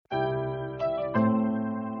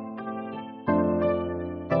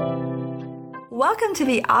Welcome to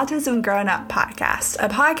the Autism Grown Up podcast, a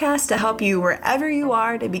podcast to help you wherever you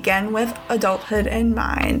are to begin with adulthood in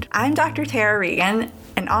mind. I'm Dr. Tara Regan,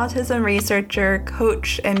 an autism researcher,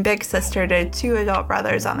 coach, and big sister to two adult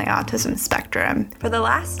brothers on the autism spectrum. For the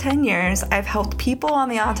last 10 years, I've helped people on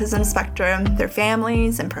the autism spectrum, their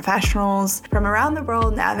families, and professionals from around the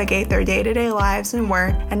world navigate their day-to-day lives and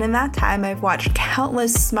work, and in that time, I've watched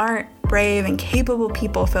countless smart, brave, and capable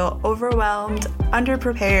people feel overwhelmed,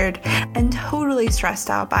 underprepared, and totally stressed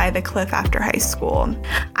out by the cliff after high school.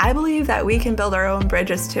 I believe that we can build our own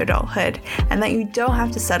bridges to adulthood and that you don't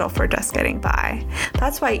have to settle for just getting by.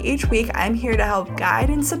 That's why each week I'm here to help guide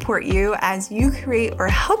and support you as you create or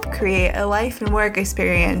help create a life and work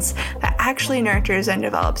experience that actually nurtures and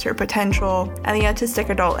develops your potential and the autistic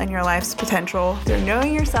adult in your life's potential through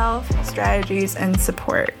knowing yourself, strategies, and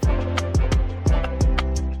support.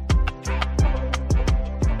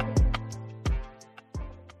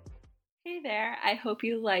 There. I hope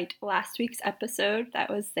you liked last week's episode. That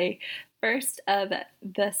was the first of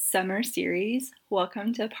the summer series.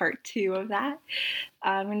 Welcome to part 2 of that.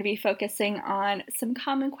 I'm going to be focusing on some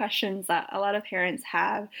common questions that a lot of parents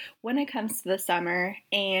have when it comes to the summer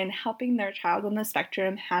and helping their child on the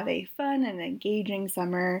spectrum have a fun and engaging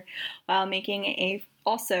summer while making a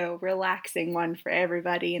also relaxing one for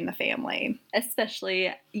everybody in the family,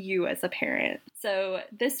 especially you as a parent. So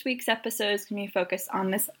this week's episode is going to be focused on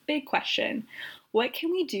this big question. What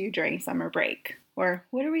can we do during summer break? Or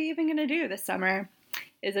what are we even going to do this summer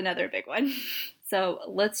is another big one. So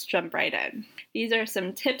let's jump right in. These are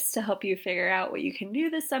some tips to help you figure out what you can do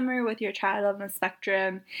this summer with your child on the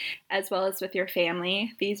spectrum, as well as with your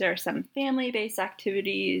family. These are some family-based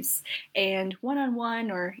activities and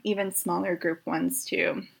one-on-one or even smaller group ones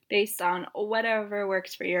too, based on whatever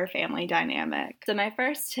works for your family dynamic. So my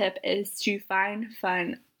first tip is to find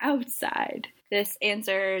fun outside. This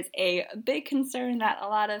answers a big concern that a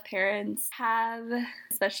lot of parents have,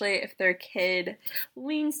 especially if their kid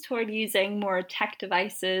leans toward using more tech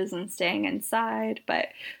devices and staying inside. But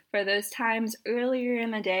for those times earlier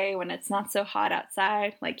in the day when it's not so hot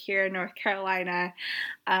outside, like here in North Carolina,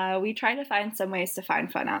 we try to find some ways to find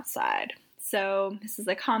fun outside. So this is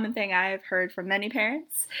a common thing I've heard from many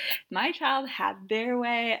parents. My child had their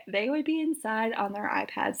way. They would be inside on their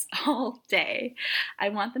iPads all day. I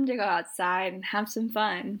want them to go outside and have some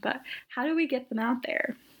fun, but how do we get them out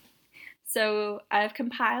there? So I've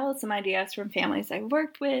compiled some ideas from families I've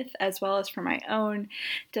worked with, as well as for my own,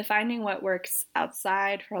 to finding what works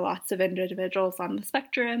outside for lots of individuals on the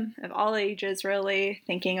spectrum of all ages, really,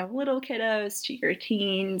 thinking of little kiddos to your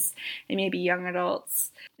teens and maybe young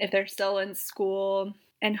adults, if they're still in school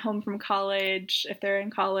and home from college, if they're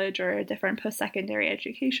in college or a different post-secondary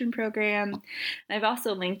education program. And I've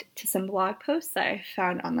also linked to some blog posts that I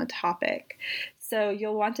found on the topic. So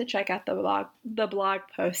you'll want to check out the blog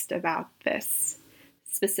post about this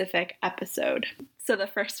specific episode. So the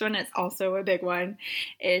first one is also a big one.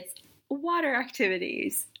 It's water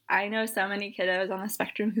activities. I know so many kiddos on the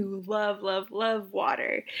spectrum who love, love, love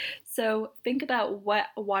water. So think about what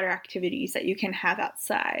water activities that you can have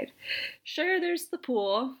outside. Sure, there's the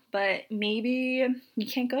pool, but maybe you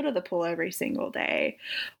can't go to the pool every single day.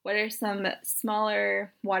 What are some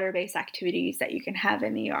smaller water-based activities that you can have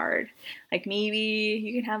in the yard? Like maybe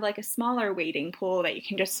you can have like a smaller wading pool that you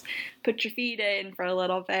can just put your feet in for a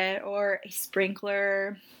little bit, or a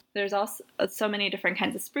sprinkler. There's also so many different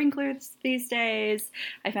kinds of sprinklers these days.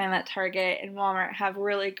 I find that Target and Walmart have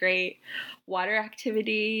really great water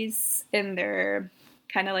activities in their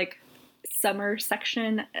kind of like summer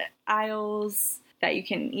section aisles that you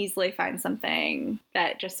can easily find something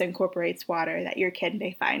that just incorporates water that your kid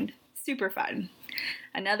may find super fun.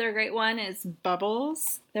 Another great one is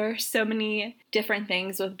bubbles. There are so many different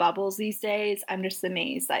things with bubbles these days. I'm just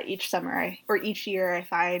amazed that each summer or each year I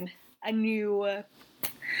find a new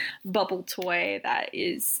bubble toy that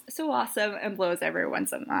is so awesome and blows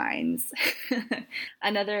everyone's minds.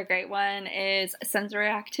 Another great one is sensory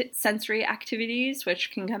activities, which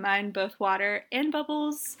can combine both water and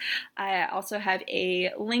bubbles. I also have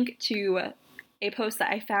a link to a post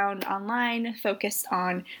that I found online focused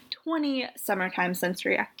on 20 summertime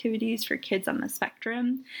sensory activities for kids on the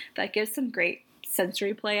spectrum that gives some great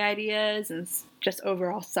sensory play ideas and just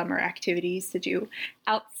overall summer activities to do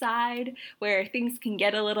outside, where things can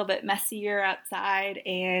get a little bit messier outside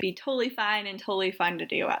and be totally fine and totally fun to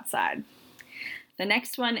do outside. The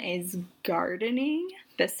next one is gardening.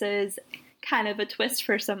 This is kind of a twist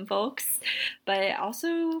for some folks, but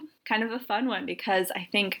also kind of a fun one because I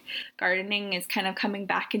think gardening is kind of coming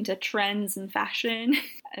back into trends and fashion.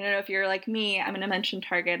 I don't know if you're like me, I'm going to mention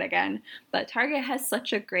Target again, but Target has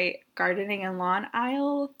such a great gardening and lawn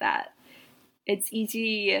aisle that It's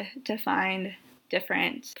easy to find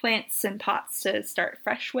different plants and pots to start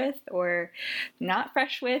fresh with or not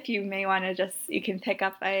fresh with. You may want to you can pick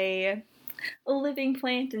up a living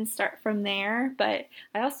plant and start from there. But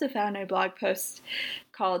I also found a blog post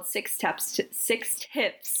called six tips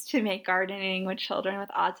to make gardening with children with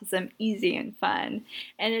autism easy and fun.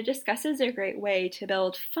 And it discusses a great way to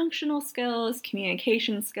build functional skills,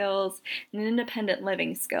 communication skills, and independent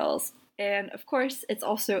living skills. And of course, it's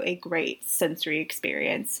also a great sensory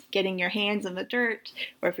experience. Getting your hands in the dirt,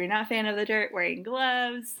 or if you're not a fan of the dirt, wearing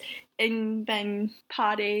gloves, and then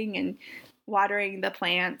potting and watering the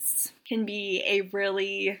plants can be a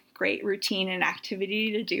really great routine and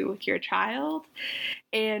activity to do with your child.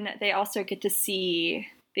 And they also get to see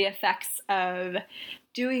the effects of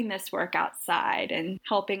doing this work outside and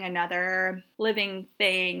helping another living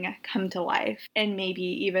thing come to life, and maybe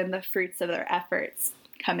even the fruits of their efforts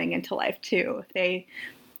coming into life too. If they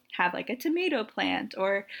have like a tomato plant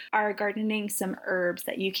or are gardening some herbs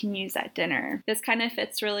that you can use at dinner. This kind of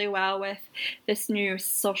fits really well with this new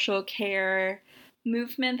social care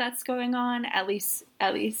movement that's going on, at least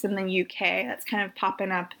in the UK. That's kind of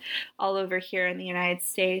popping up all over here in the United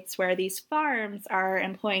States, where these farms are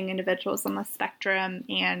employing individuals on the spectrum,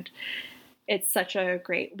 and it's such a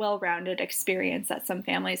great, well-rounded experience that some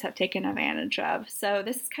families have taken advantage of. So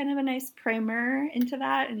this is kind of a nice primer into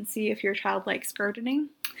that, and see if your child likes gardening.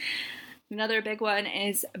 Another big one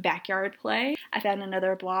is backyard play. I found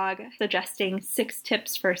another blog suggesting 6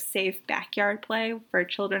 tips for safe backyard play for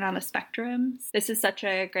children on the spectrum. This is such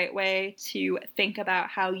a great way to think about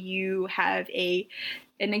how you have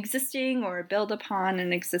an existing or build upon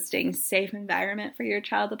an existing safe environment for your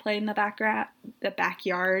child to play in the background,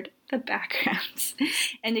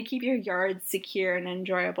 and to keep your yard secure and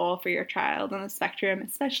enjoyable for your child on the spectrum,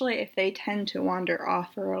 especially if they tend to wander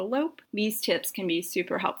off or elope. These tips can be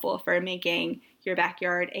super helpful for making your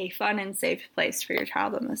backyard a fun and safe place for your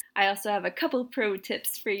child on this. I also have a couple pro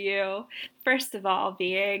tips for you. First of all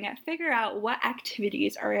being, figure out what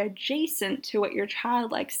activities are adjacent to what your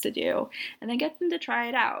child likes to do, and then get them to try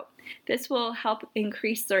it out. This will help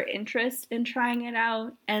increase their interest in trying it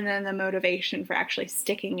out, and then the motivation for actually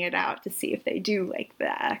sticking it out to see if they do like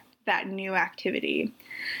that new activity.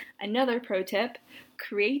 Another pro tip,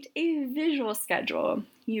 create a visual schedule.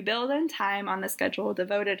 You build in time on the schedule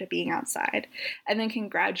devoted to being outside, and then can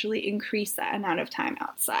gradually increase that amount of time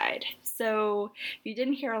outside. So if you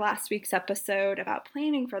didn't hear last week's episode about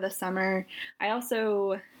planning for the summer,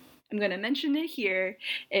 I'm going to mention it here,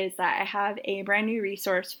 is that I have a brand new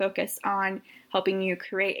resource focused on helping you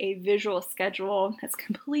create a visual schedule that's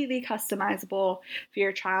completely customizable for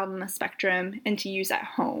your child on the spectrum and to use at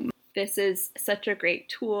home. This is such a great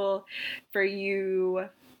tool for you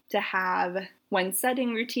to have when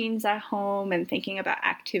setting routines at home and thinking about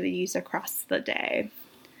activities across the day.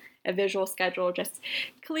 A visual schedule just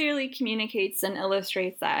clearly communicates and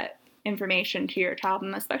illustrates that information to your child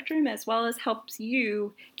on the spectrum, as well as helps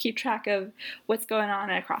you keep track of what's going on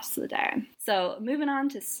across the day. So moving on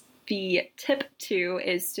to the tip 2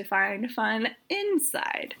 is to find fun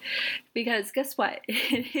inside. Because guess what?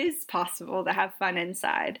 It is possible to have fun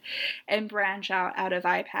inside and branch out of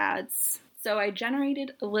iPads. So I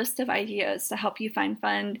generated a list of ideas to help you find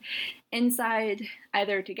fun inside,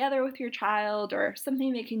 either together with your child or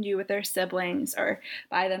something they can do with their siblings or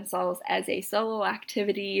by themselves as a solo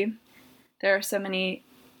activity. There are so many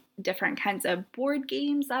different kinds of board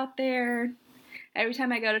games out there. Every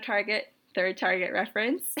time I go to Target, third Target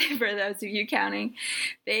reference, for those of you counting,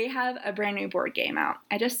 they have a brand new board game out.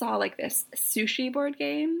 I just saw like this sushi board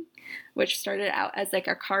game, which started out as like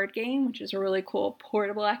a card game, which is a really cool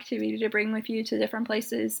portable activity to bring with you to different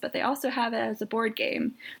places. But they also have it as a board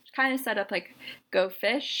game, which kind of set up like Go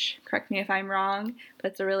Fish. Correct me if I'm wrong,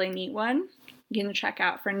 but it's a really neat one. You can check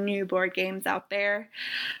out for new board games out there.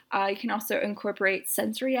 You can also incorporate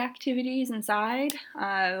sensory activities inside,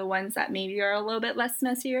 the ones that maybe are a little bit less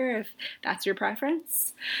messier if that's your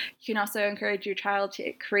preference. You can also encourage your child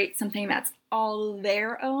to create something that's all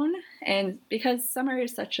their own, and because summer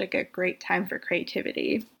is such like a great time for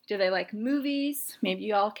creativity. Do they like movies? Maybe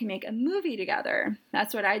you all can make a movie together.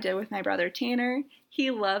 That's what I did with my brother Tanner. He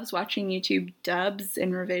loves watching YouTube dubs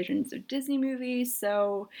and revisions of Disney movies,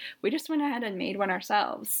 so we just went ahead and made one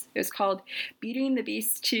ourselves. It was called Beauty and the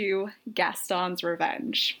Beast 2: Gaston's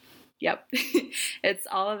Revenge. Yep, it's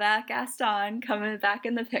all about Gaston coming back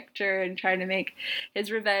in the picture and trying to make his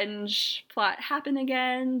revenge plot happen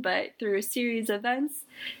again, but through a series of events,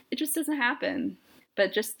 it just doesn't happen.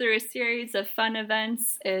 But just through a series of fun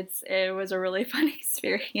events, it was a really fun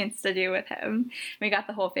experience to do with him. We got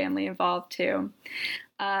the whole family involved too.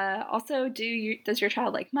 Also, does your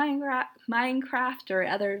child like Minecraft or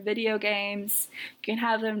other video games? You can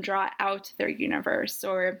have them draw out their universe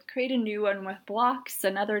or create a new one with blocks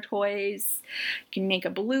and other toys. You can make a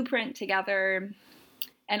blueprint together.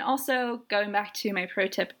 And also, going back to my pro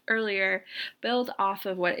tip earlier, build off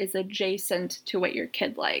of what is adjacent to what your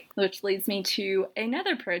kid likes, which leads me to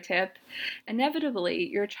another pro tip. Inevitably,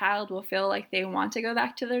 your child will feel like they want to go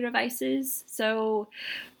back to their devices, so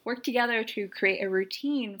work together to create a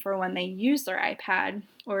routine for when they use their iPad,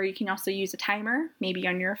 or you can also use a timer, maybe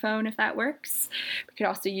on your phone if that works. You could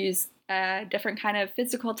also use a different kind of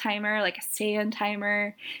physical timer, like a stand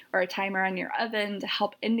timer or a timer on your oven to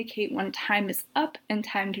help indicate when time is up and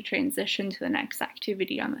time to transition to the next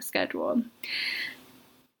activity on the schedule.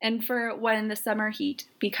 And for when the summer heat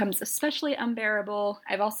becomes especially unbearable,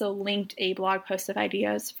 I've also linked a blog post of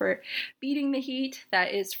ideas for beating the heat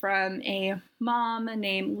that is from a mom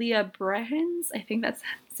named Leah Brehens. I think that's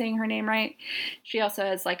saying her name right. She also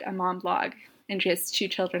has like a mom blog, and she has 2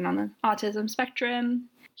 children on the autism spectrum.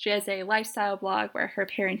 She has a lifestyle blog where her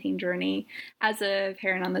parenting journey as a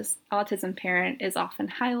parent on this autism parent is often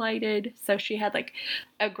highlighted. So she had like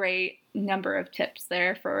a great number of tips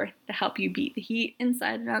there to help you beat the heat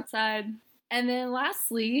inside and outside. And then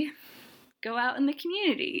lastly, go out in the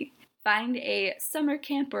community. Find a summer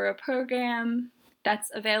camp or a program that's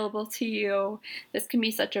available to you. This can be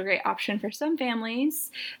such a great option for some families,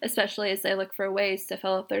 especially as they look for ways to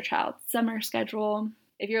fill up their child's summer schedule.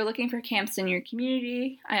 If you're looking for camps in your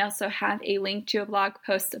community, I also have a link to a blog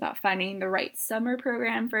post about finding the right summer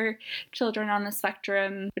program for children on the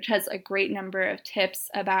spectrum, which has a great number of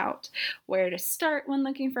tips about where to start when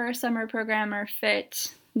looking for a summer program or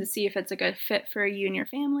fit, to see if it's a good fit for you and your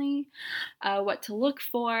family, what to look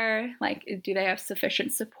for, like do they have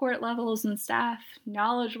sufficient support levels and staff,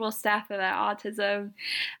 knowledgeable staff about autism,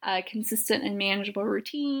 consistent and manageable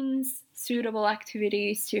routines, suitable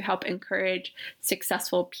activities to help encourage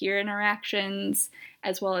successful peer interactions,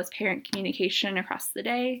 as well as parent communication across the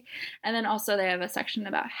day. And then also they have a section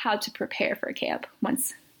about how to prepare for camp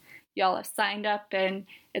once y'all have signed up and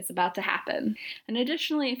it's about to happen. And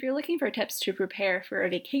additionally, if you're looking for tips to prepare for a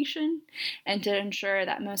vacation and to ensure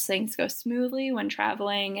that most things go smoothly when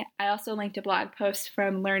traveling, I also linked a blog post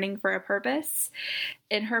from Learning for a Purpose.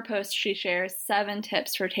 In her post, she shares 7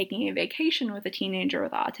 tips for taking a vacation with a teenager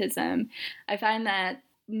with autism. I find that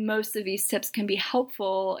most of these tips can be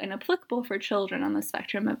helpful and applicable for children on the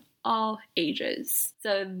spectrum of all ages.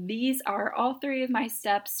 So these are all 3 of my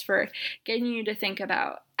steps for getting you to think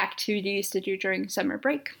about activities to do during summer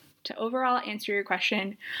break. To overall answer your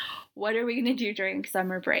question, what are we going to do during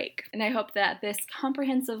summer break? And I hope that this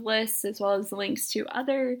comprehensive list, as well as links to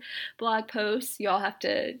other blog posts,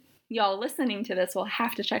 y'all listening to this will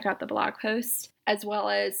have to check out the blog post, as well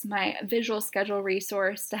as my visual schedule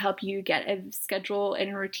resource to help you get a schedule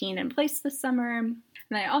and a routine in place this summer.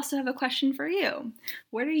 And I also have a question for you.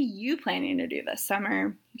 What are you planning to do this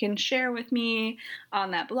summer? You can share with me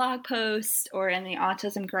on that blog post or in the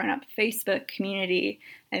Autism Grown Up Facebook community,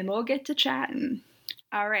 and we'll get to chatting.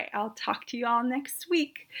 All right, I'll talk to you all next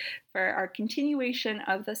week for our continuation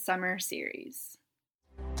of the summer series.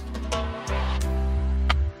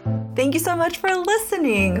 Thank you so much for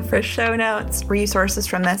listening. For show notes, resources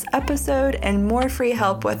from this episode, and more free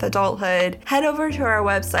help with adulthood, head over to our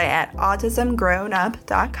website at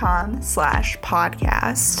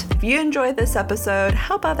autismgrownup.com/podcast. If you enjoyed this episode,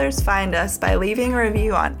 help others find us by leaving a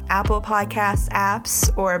review on Apple Podcast apps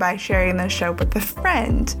or by sharing the show with a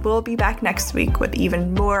friend. We'll be back next week with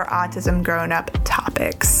even more Autism Grown Up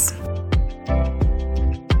topics.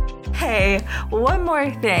 Hey, one more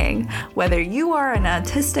thing. Whether you are an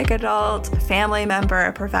autistic adult, family member,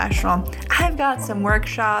 or professional, I've got some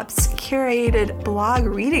workshops, curated blog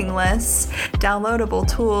reading lists, downloadable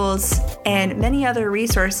tools, and many other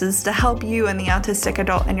resources to help you and the autistic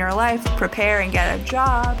adult in your life prepare and get a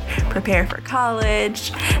job, prepare for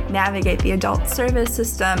college, navigate the adult service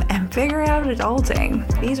system, and figure out adulting.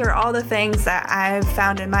 These are all the things that I've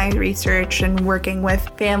found in my research and working with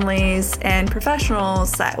families and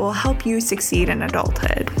professionals that will help you succeed in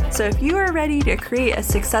adulthood. So if you are ready to create a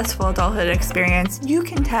successful adulthood experience, you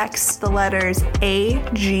can text the letters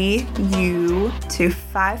AGU U to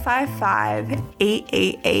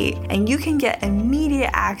 555-888, and you can get immediate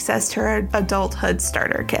access to our adulthood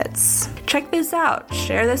starter kits. Check this out.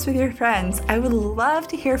 Share this with your friends. I would love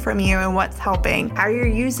to hear from you and what's helping, how you're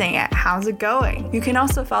using it, how's it going. You can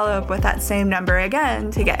also follow up with that same number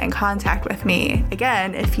again to get in contact with me.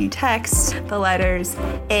 Again, if you text the letters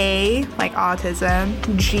A like autism,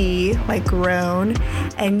 G like grown,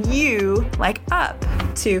 and U like up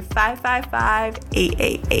to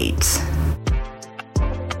 555-888.